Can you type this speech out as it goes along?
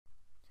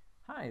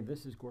Hi,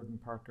 this is Gordon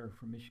Parker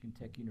from Michigan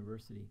Tech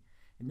University.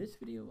 In this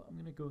video, I'm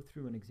going to go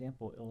through an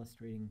example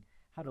illustrating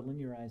how to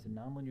linearize a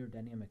nonlinear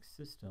dynamic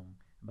system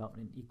about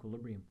an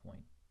equilibrium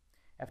point.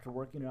 After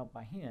working it out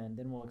by hand,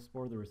 then we'll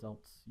explore the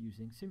results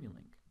using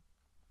Simulink.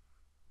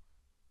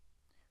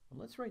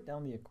 Well, let's write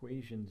down the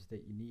equations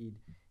that you need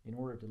in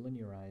order to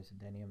linearize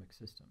a dynamic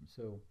system.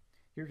 So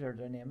here's our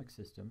dynamic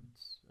system.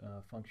 It's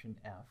function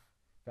f,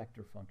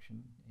 vector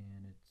function,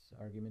 and its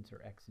arguments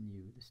are x and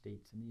u, the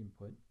states and the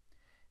input.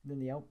 And then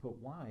the output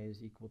y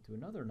is equal to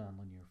another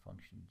nonlinear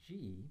function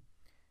g,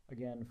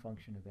 again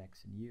function of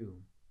x and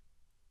u.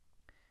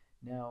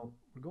 Now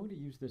we're going to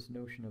use this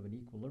notion of an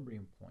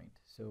equilibrium point,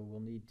 so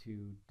we'll need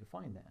to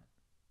define that.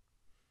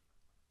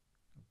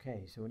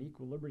 Okay, so an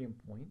equilibrium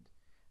point,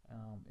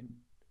 and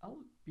I'll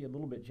be a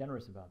little bit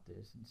generous about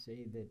this and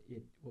say that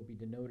it will be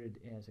denoted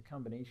as a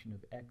combination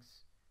of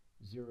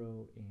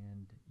x0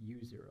 and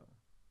u0.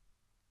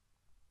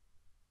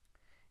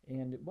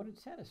 And what it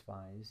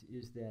satisfies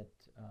is that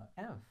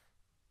f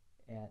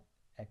at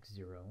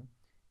x0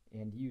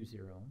 and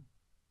u0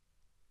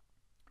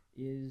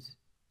 is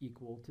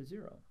equal to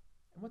 0.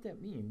 And what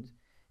that means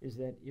is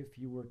that if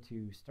you were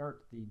to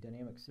start the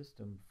dynamic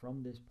system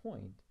from this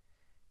point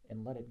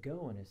and let it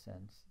go in a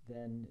sense,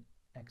 then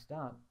x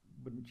dot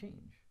wouldn't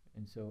change,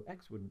 and so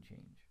x wouldn't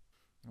change.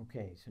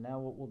 Okay, so now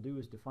what we'll do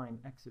is define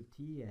x of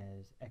t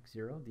as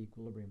x0, the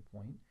equilibrium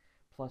point,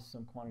 plus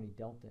some quantity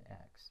delta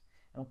x.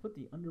 And I'll put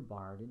the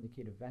underbar to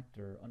indicate a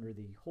vector under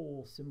the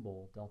whole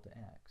symbol delta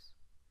x.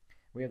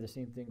 We have the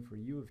same thing for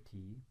u of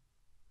t,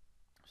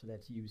 so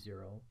that's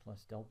u0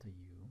 plus delta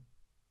u.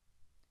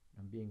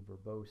 I'm being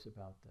verbose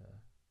about the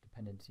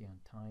dependency on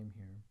time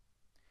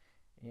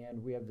here.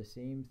 And we have the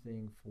same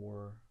thing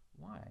for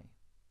y.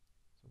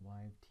 So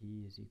y of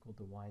t is equal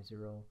to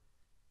y0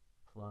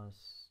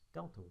 plus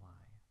delta y.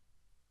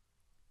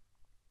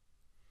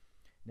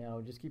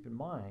 Now just keep in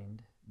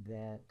mind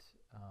that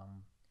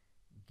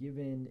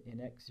given an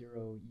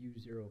x0,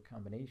 u0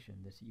 combination,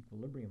 this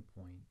equilibrium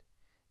point,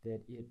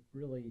 that it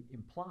really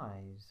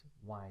implies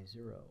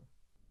y0.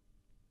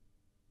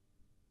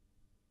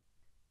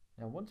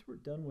 Now once we're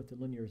done with the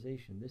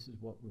linearization, this is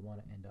what we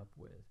want to end up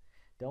with.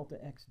 Delta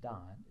x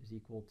dot is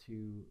equal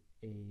to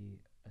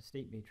a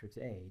state matrix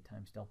A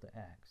times delta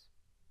x.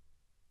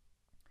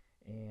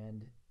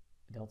 And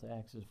delta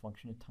x is a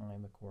function of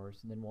time, of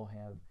course, and then we'll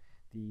have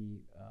the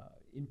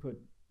input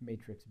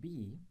matrix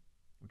B,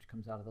 which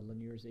comes out of the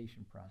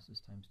linearization process,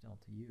 times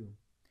delta u.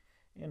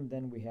 And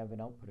then we have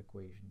an output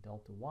equation.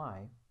 Delta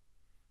y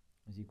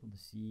is equal to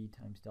c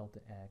times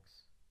delta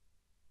x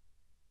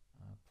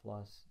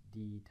plus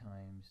d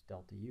times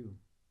delta u.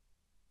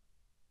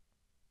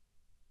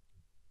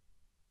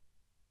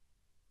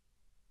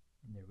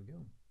 And there we go.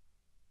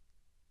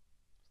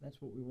 So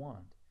that's what we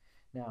want.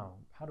 Now,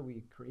 how do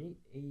we create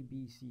A,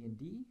 B, C, and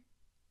D?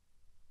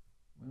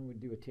 Well, we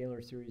do a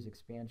Taylor series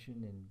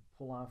expansion and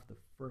pull off the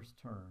first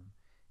term.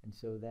 And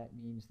so that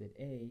means that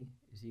A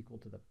is equal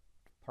to the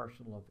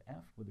partial of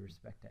f with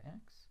respect to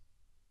x,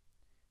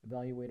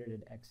 evaluated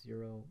at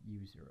x0,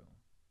 u0.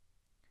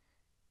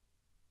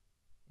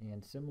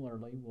 And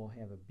similarly, we'll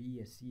have a B,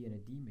 a C, and a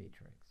D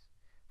matrix.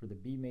 For the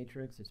B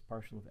matrix, it's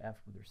partial of f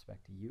with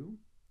respect to u,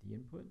 the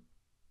input.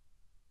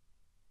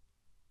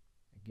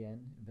 Again,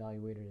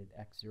 evaluated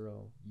at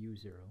x0,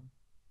 u0.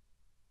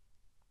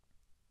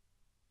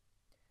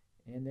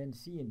 And then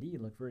C and D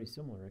look very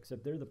similar,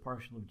 except they're the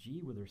partial of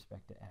g with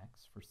respect to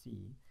x for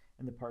C,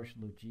 and the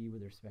partial of g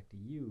with respect to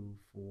u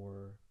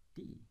for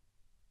D.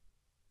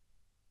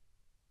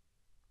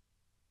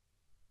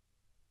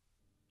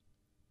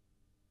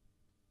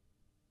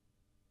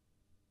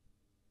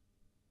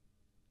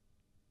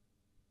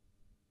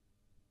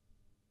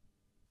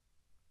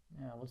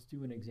 Now let's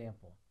do an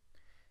example.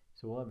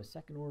 So we'll have a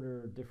second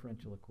order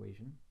differential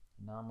equation,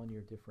 a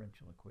nonlinear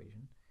differential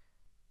equation.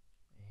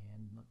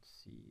 And let's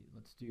see,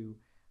 let's do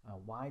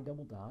y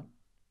double dot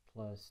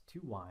plus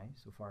 2y,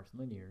 so far it's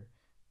linear,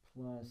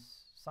 plus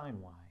sine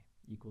y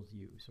equals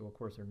u. So of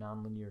course our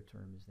nonlinear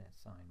term is that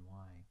sine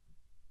y.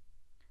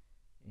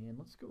 And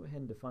let's go ahead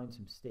and define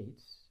some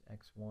states.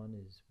 x1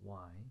 is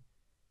y,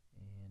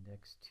 and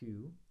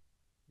x2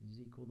 is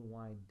equal to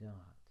y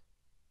dot.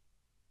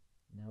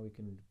 Now we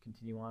can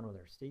continue on with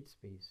our state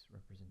space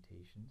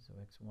representation. So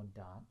x1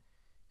 dot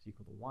is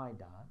equal to y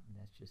dot, and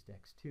that's just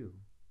x2.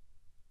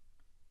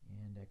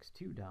 And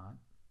x2 dot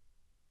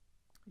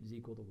is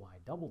equal to y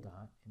double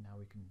dot, and now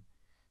we can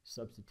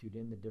substitute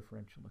in the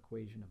differential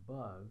equation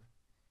above.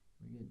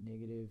 We get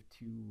negative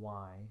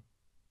 2y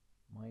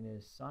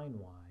minus sine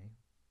y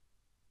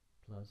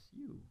plus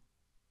u.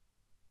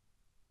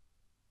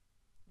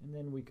 And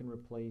then we can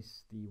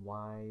replace the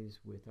y's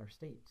with our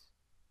states.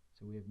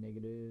 So we have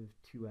negative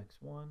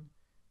 2x1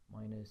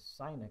 minus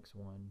sine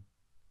x1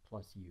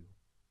 plus u.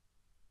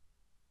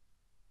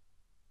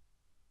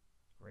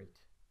 Great.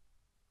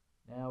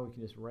 Now we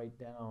can just write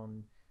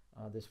down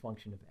this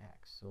function of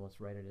x. So let's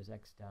write it as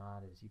x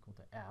dot is equal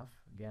to f,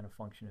 again a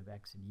function of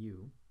x and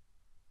u.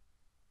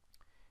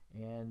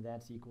 And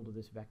that's equal to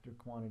this vector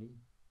quantity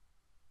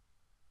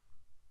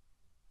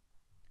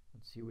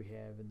Let's see, we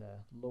have in the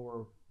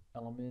lower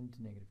element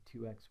negative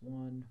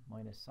 2x1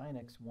 minus sine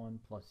x1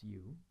 plus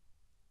u.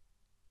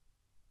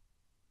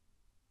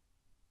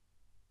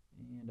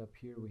 And up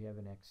here we have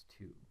an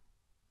x2.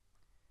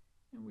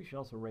 And we should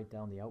also write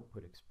down the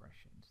output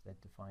expressions. That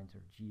defines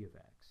our g of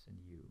x and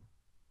u.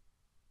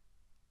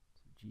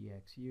 So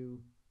gxu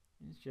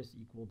is just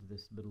equal to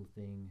this little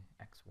thing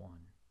x1.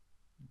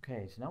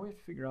 Okay, so now we have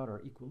to figure out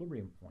our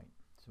equilibrium point.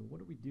 So what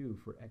do we do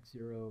for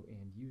x0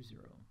 and u0?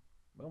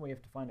 Well, we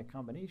have to find a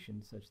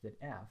combination such that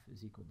f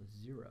is equal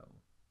to 0.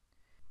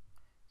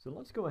 So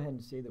let's go ahead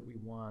and say that we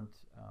want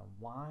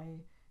y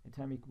at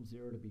time equals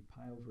 0 to be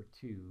pi over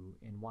 2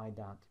 and y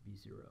dot to be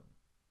 0.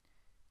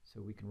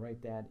 So we can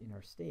write that in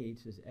our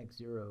states as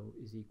x0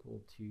 is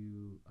equal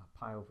to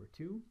pi over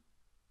 2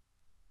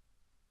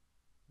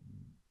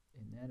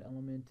 in that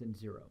element and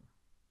 0.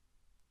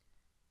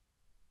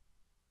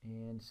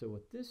 And so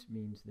what this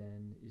means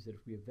then is that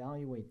if we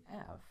evaluate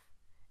f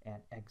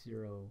at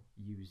x0,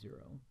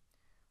 u0,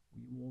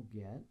 we will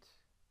get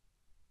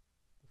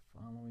the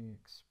following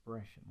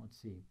expression.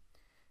 Let's see.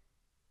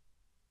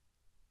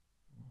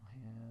 We'll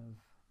have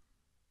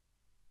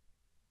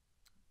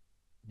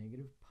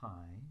negative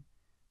pi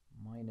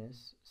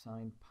minus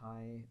sine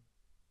pi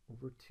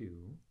over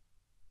 2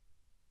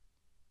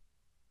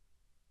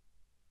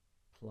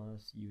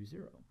 plus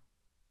u0.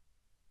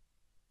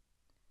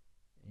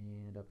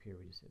 And up here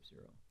we just have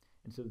 0.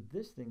 And so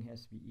this thing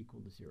has to be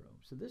equal to 0.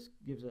 So this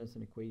gives us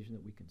an equation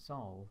that we can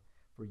solve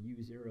for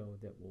u0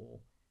 that will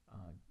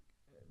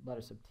let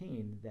us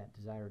obtain that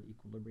desired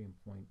equilibrium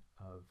point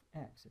of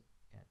x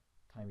at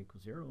time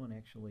equals 0, and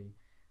actually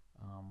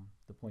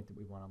the point that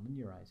we want to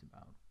linearize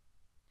about.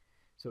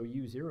 So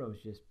u0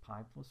 is just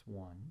pi plus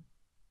 1.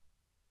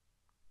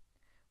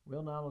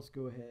 Well, now let's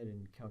go ahead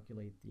and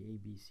calculate the a,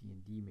 b, c,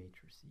 and d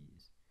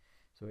matrices.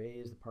 So a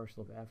is the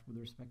partial of f with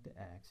respect to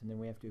x, and then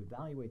we have to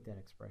evaluate that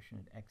expression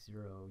at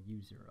x0,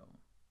 u0.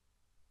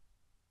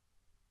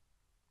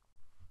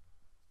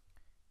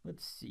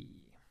 Let's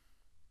see.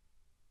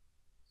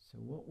 So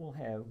what we'll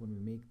have when we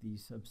make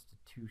these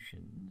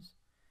substitutions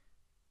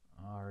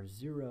are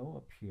 0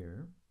 up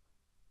here,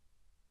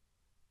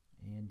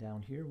 and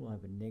down here we'll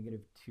have a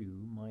negative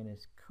 2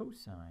 minus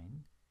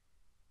cosine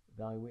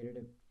evaluated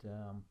at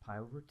pi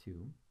over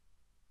 2.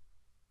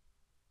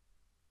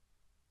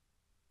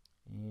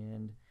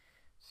 And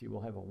see,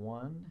 we'll have a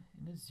 1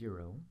 and a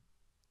 0.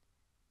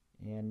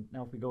 And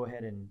now if we go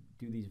ahead and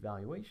do these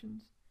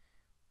valuations,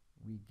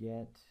 we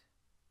get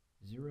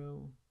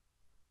 0,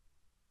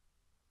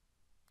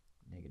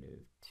 negative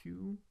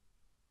 2,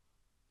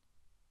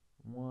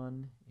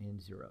 1,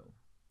 and 0.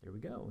 There we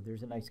go.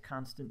 There's a nice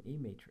constant A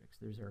matrix.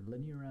 There's our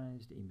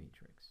linearized A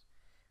matrix.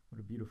 What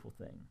a beautiful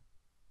thing.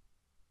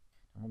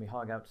 Now let me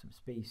hog out some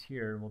space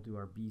here, and we'll do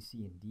our B, C,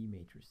 and D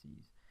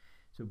matrices.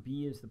 So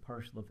B is the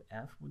partial of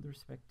f with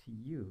respect to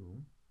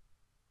u,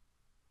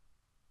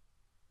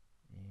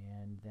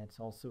 and that's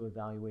also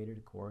evaluated,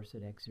 of course,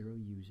 at x0,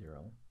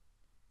 u0.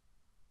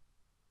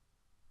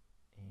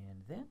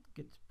 And that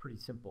gets pretty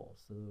simple.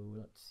 So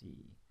let's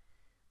see.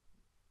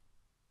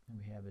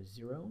 We have a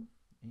 0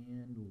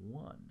 and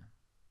 1.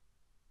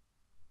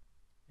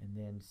 And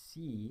then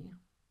C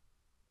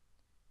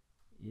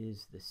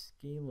is the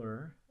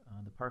scalar,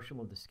 the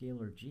partial of the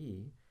scalar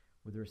g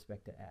with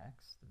respect to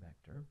x, the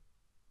vector,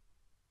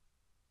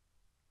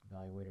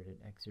 evaluated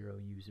at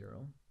x0,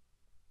 u0.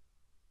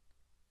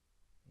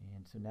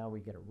 And so now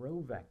we get a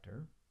row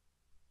vector.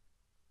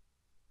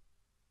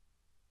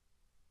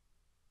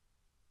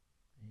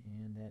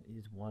 And that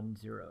is 1,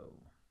 0.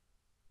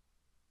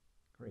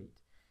 Great.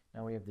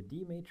 Now we have the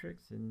D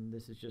matrix, and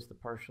this is just the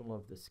partial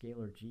of the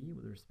scalar g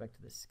with respect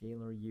to the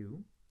scalar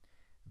u,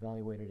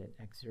 evaluated at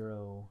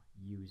x0,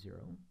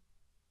 u0.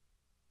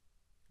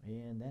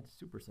 And that's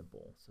super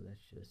simple, so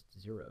that's just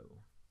 0.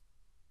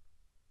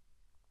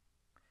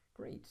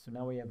 Great, so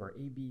now we have our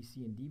A, B,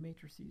 C, and D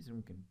matrices, and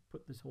we can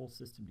put this whole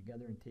system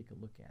together and take a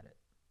look at it.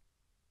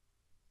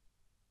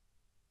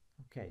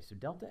 Okay, so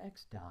delta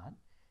x dot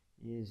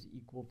is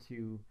equal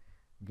to,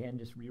 again,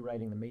 just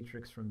rewriting the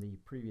matrix from the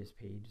previous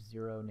page,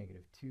 0,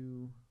 negative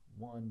 2,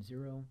 1,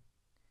 0.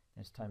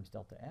 That's times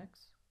delta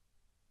x.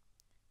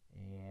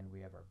 And we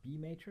have our B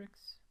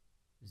matrix,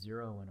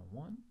 0 and a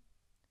 1,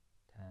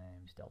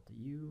 times delta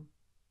u.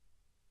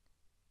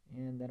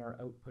 And then our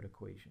output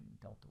equation,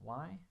 delta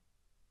y,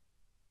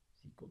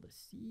 is equal to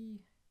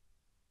c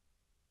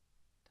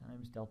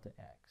times delta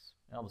x.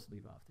 And I'll just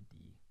leave off the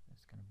d.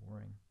 That's kind of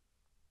boring.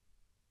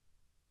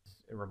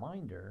 As a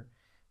reminder,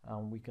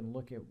 we can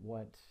look at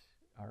what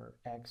our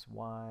x,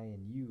 y,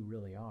 and u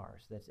really are.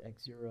 So that's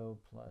x0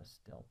 plus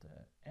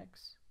delta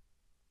x.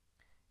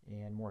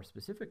 And more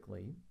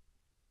specifically,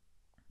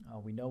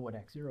 we know what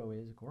x0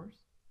 is, of course.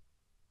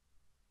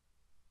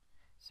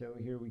 So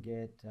here we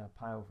get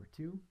pi over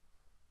 2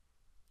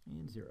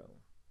 and 0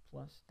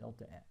 plus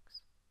delta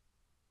x.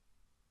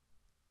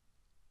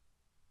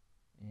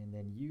 And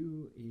then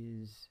u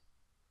is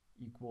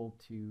equal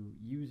to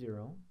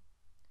u0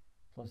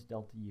 plus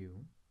delta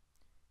u.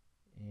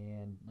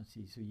 And let's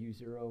see, so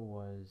u0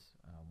 was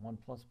 1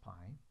 plus pi.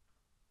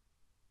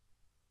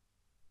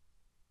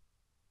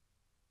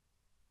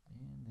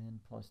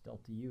 plus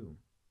delta u.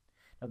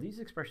 Now these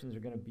expressions are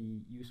going to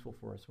be useful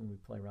for us when we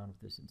play around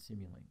with this in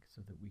Simulink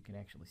so that we can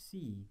actually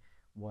see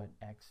what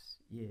x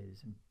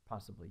is and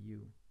possibly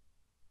u,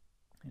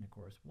 and of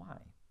course y.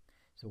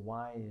 So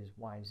y is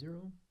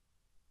y0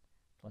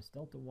 plus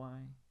delta y,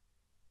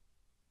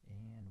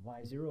 and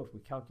y0, if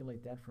we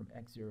calculate that from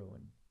x0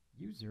 and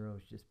u0,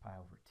 is just pi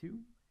over 2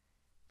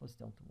 plus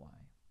delta y.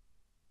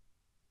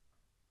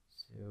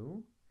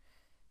 So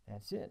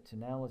that's it. So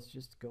now let's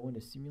just go into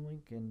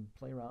Simulink and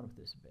play around with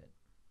this a bit.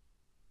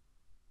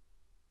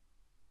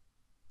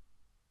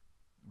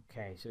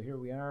 Okay, so here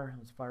we are.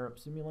 Let's fire up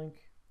Simulink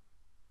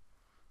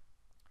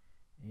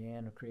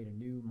and I'll create a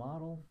new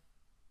model,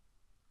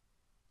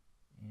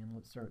 and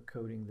let's start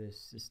coding this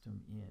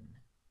system in.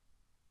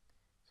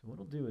 So what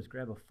I'll do is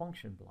grab a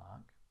function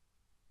block,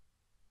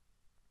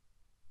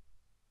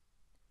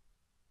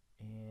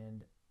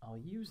 and I'll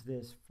use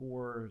this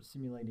for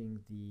simulating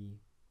the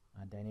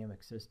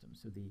dynamic system.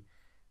 So the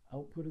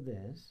output of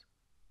this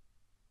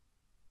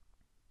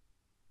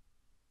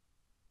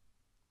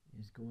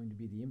is going to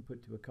be the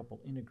input to a couple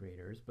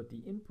integrators, but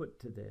the input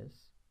to this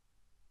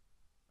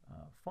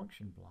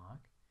function block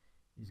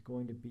is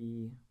going to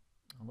be,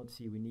 let's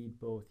see, we need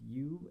both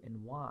u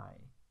and y,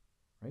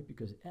 right?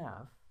 Because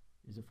f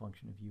is a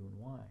function of u and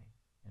y,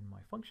 and my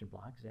function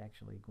block is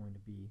actually going to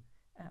be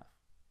f.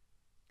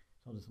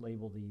 So I'll just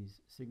label these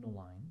signal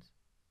lines,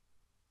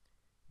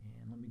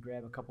 and let me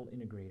grab a couple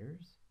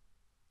integrators.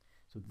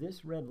 So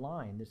this red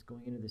line that's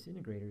going into this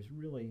integrator is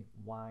really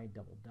y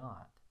double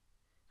dot.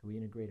 So we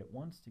integrate it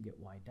once to get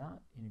y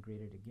dot,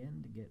 integrate it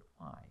again to get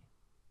y.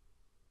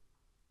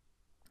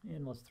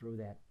 And let's throw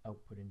that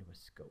output into a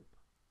scope.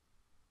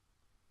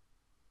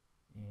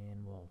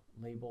 And we'll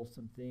label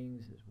some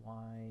things as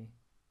y.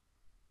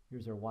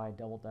 Here's our y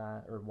double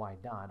dot, or y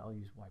dot. I'll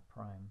use y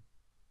prime.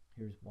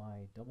 Here's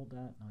y double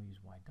dot, and I'll use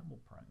y double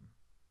prime.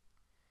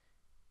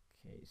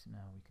 Okay, so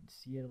now we can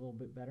see it a little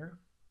bit better.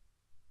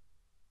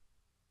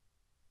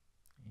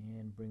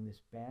 And bring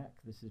this back.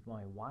 This is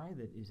my y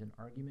that is an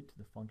argument to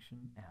the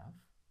function f.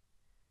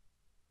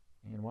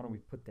 And why don't we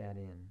put that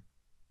in?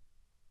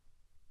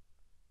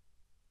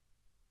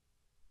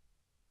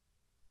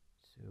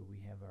 So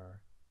we have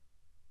our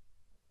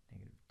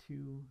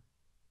 -2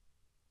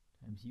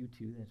 times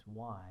u2, that's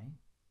y,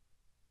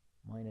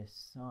 minus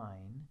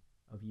sine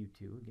of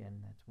u2,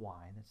 again that's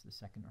y, that's the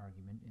second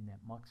argument in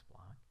that mux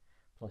block,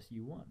 plus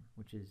u1,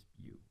 which is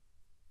u.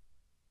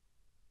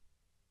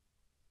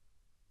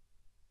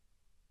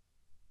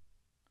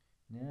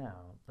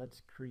 Now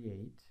let's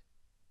create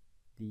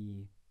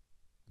the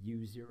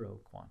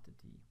u0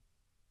 quantity.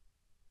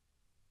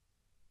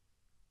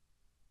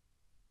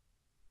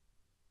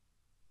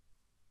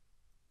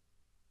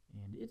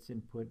 And its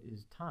input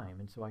is time,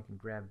 and so I can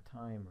grab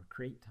time or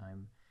create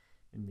time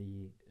in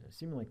the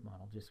Simulink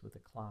model just with a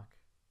clock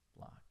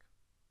block.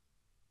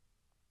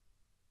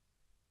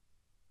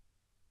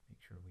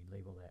 Make sure we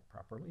label that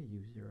properly,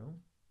 u0.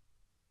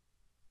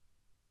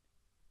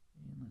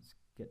 And let's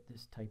get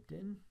this typed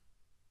in.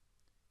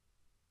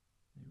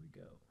 There we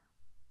go,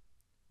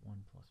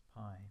 1 plus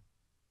pi.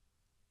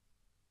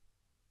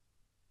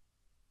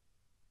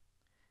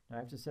 Now I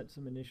have to set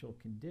some initial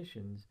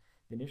conditions.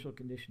 The initial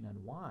condition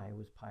on y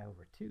was pi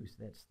over 2, so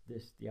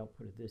that's the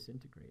output of this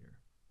integrator.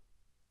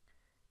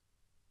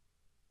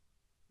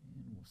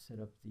 And we'll set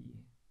up the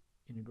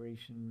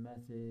integration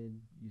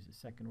method, use a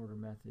second order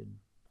method.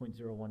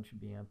 0.01 should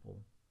be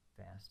ample,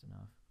 fast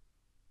enough.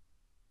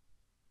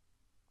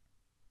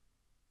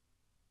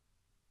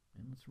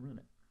 And let's run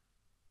it.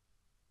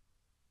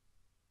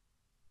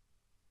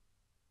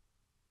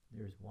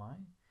 There's y.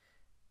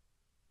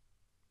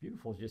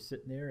 Beautiful, just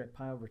sitting there at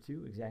pi over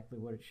 2, exactly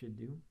what it should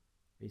do.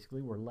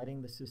 Basically, we're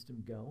letting the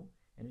system go,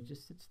 and it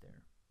just sits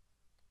there.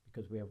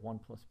 Because we have 1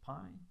 plus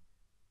pi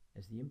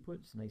as the input,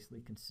 it's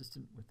nicely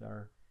consistent with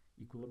our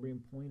equilibrium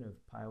point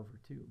of pi over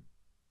 2.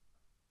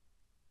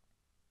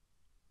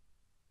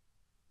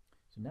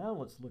 So now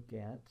let's look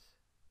at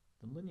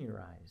the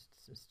linearized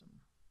system.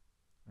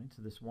 Right?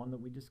 So this one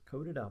that we just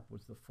coded up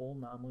was the full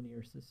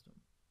nonlinear system.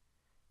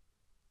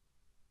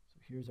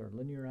 Here's our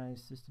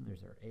linearized system.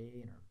 There's our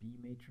A and our B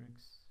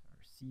matrix,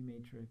 our C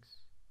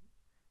matrix,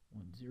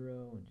 1,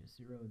 0, and just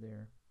 0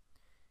 there.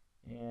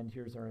 And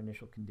here's our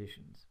initial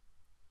conditions.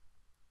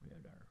 We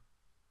had our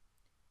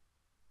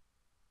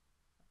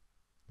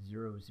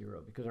 0,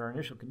 0, because our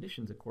initial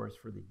conditions, of course,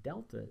 for the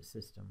delta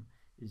system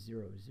is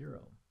 0,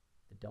 0,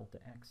 the delta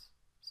x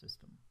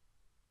system.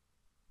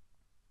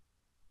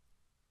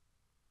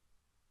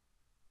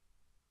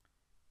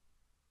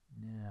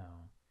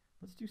 Now,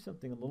 let's do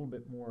something a little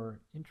bit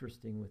more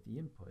interesting with the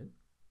input.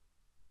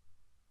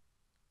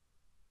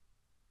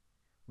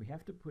 We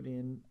have to put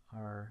in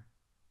our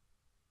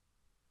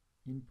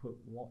input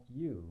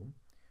u,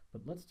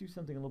 but let's do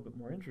something a little bit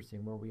more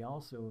interesting where we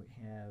also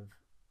have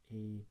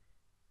a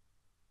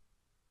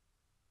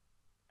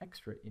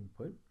extra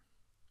input.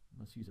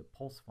 Let's use a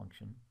pulse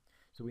function.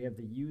 So we have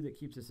the u that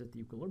keeps us at the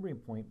equilibrium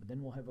point, but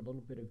then we'll have a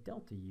little bit of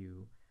delta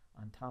u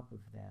on top of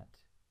that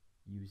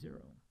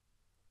u0.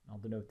 I'll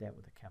denote that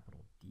with a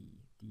capital D,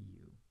 du.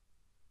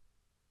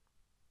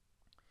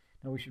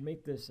 Now we should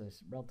make this a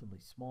relatively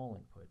small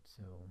input,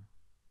 so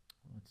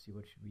let's see,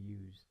 what should we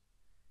use?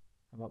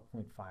 About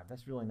 0.5.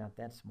 That's really not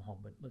that small,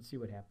 but let's see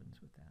what happens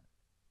with that.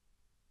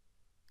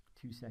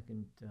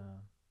 2-second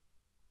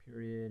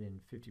period and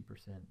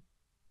 50%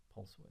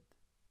 pulse width.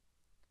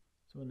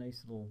 So a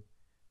nice little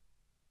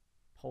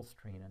pulse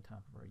train on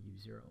top of our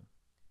U0.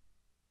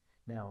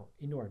 Now,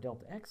 into our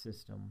delta x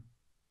system,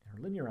 our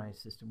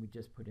linearized system, we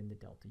just put in the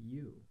delta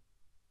u.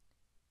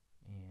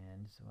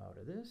 And so out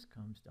of this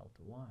comes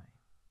delta y.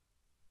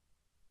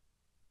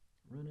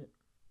 Run it.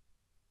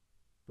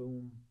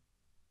 Boom.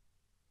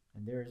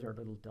 And there's our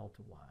little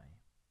delta y.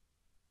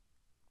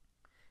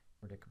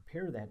 Or to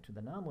compare that to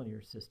the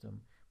nonlinear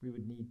system, we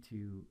would need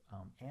to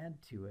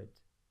add to it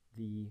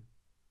the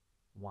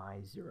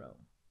y0.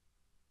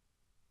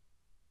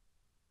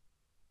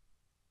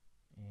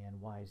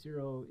 And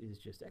y0 is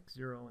just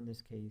x0 in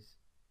this case,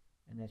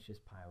 and that's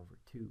just pi over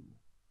 2.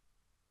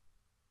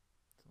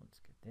 So let's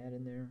get that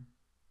in there.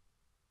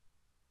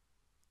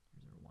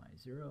 Here's our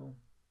y0.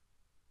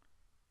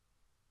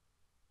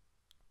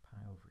 Pi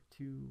over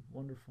 2,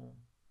 wonderful.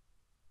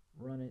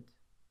 Run it.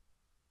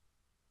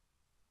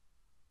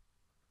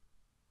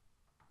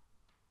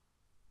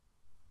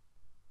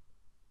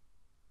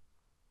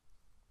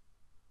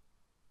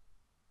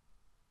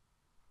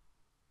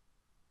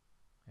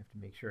 I have to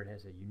make sure it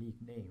has a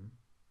unique name.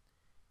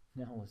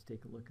 Now let's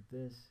take a look at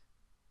this,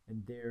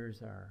 and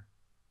there's our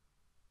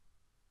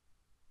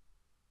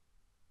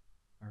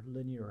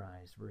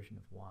linearized version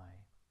of y.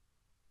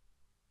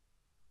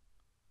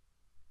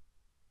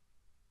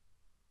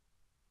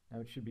 Now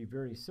it should be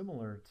very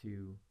similar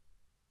to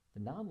the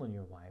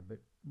nonlinear y, but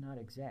not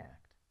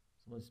exact.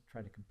 So let's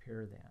try to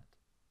compare that.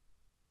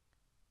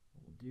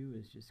 What we'll do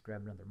is just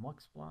grab another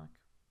mux block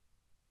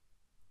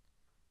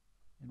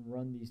and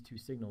run these two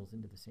signals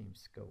into the same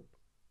scope.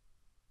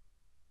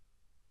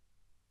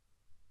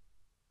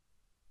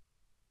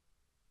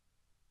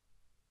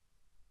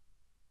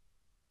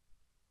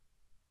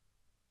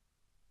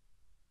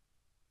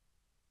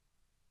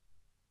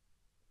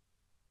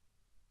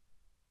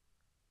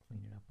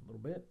 Clean it up a little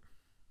bit.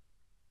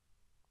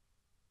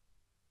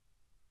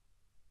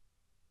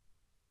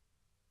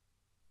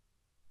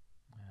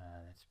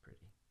 That's pretty.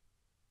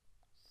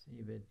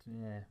 Save it.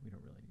 We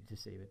don't really need to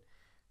save it.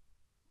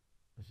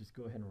 Let's just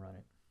go ahead and run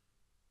it.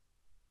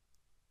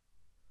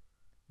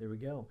 There we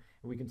go.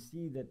 And we can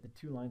see that the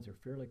two lines are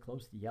fairly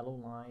close. The yellow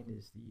line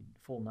is the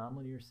full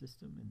nonlinear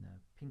system, and the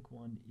pink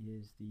one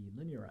is the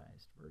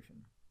linearized version.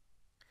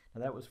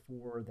 Now that was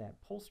for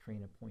that pulse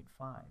train of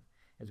 0.5.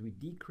 As we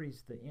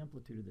decrease the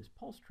amplitude of this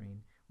pulse train,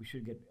 we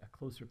should get a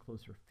closer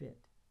fit.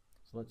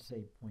 So let's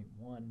say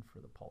 0.1 for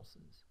the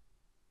pulses.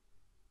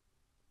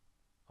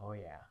 Oh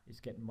yeah,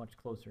 it's getting much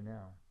closer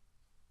now.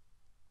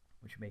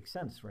 Which makes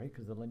sense, right?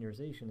 Because the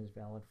linearization is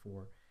valid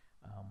for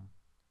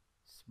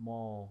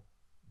small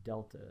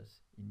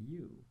deltas in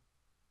u.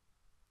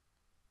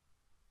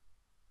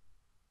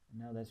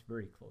 And now that's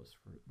very close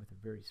with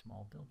a very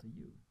small delta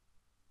u.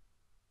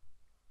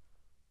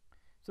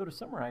 So to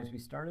summarize, we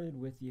started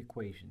with the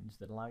equations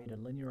that allow you to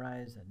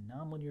linearize a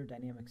nonlinear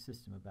dynamic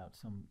system about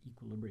some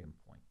equilibrium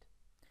point.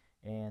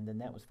 And then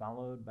that was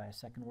followed by a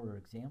second order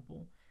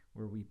example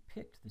where we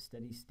picked the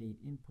steady state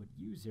input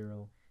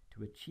u0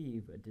 to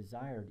achieve a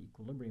desired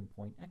equilibrium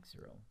point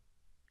x0.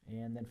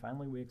 And then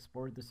finally we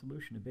explored the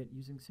solution a bit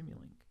using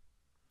Simulink.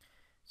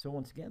 So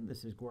once again,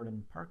 this is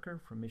Gordon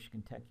Parker from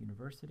Michigan Tech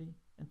University,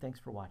 and thanks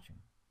for watching.